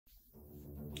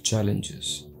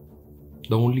challenges,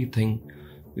 the only thing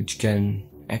which can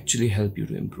actually help you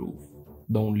to improve,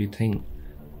 the only thing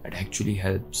that actually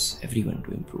helps everyone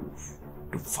to improve,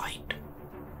 to fight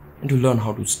and to learn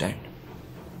how to stand.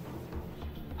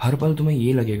 हर पल तुम्हें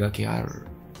ये लगेगा कि यार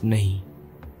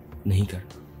नहीं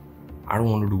करना, I don't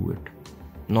want to do it,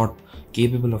 not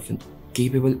capable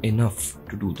enough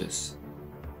to do this.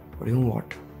 But you know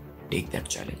what? Take that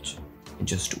challenge and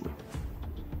just do it.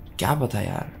 क्या पता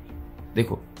यार,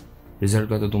 देखो रिजल्ट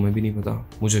का तो तुम्हें भी नहीं पता,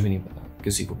 मुझे भी नहीं पता,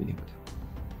 किसी को भी नहीं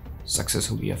पता. सक्सेस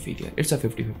होगी या failure, it's a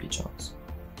 50-50 chance.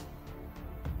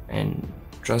 And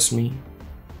trust me,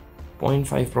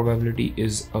 0.5 probability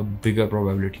is a bigger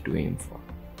probability to aim for.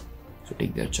 So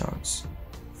take that chance,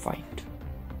 fight.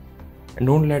 And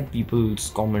don't let people's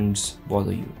comments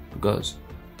bother you, because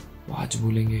वो आज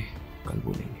बोलेंगे कल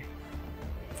बोलेंगे,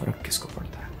 फर्क किसको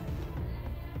पड़ता है?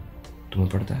 तुम्हें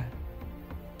पड़ता है,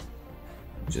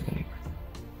 मुझे तो नहीं पड़ता.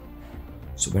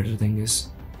 So better thing is,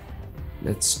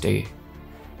 let's stay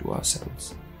to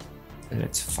ourselves and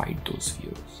let's fight those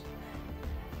fears.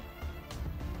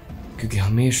 क्योंकि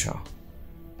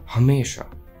हमेशा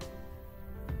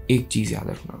एक चीज याद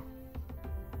रखना,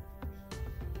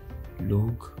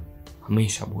 लोग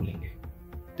हमेशा बोलेंगे,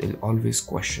 they'll always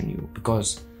question you because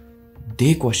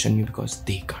they question you because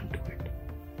they can't do it.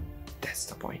 That's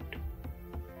the point.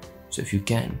 So if you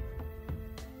can,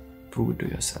 prove it to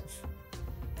yourself.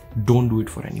 Don't do it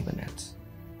for anyone else.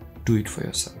 Do it for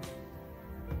yourself.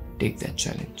 Take that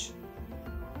challenge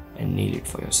and nail it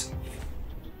for yourself.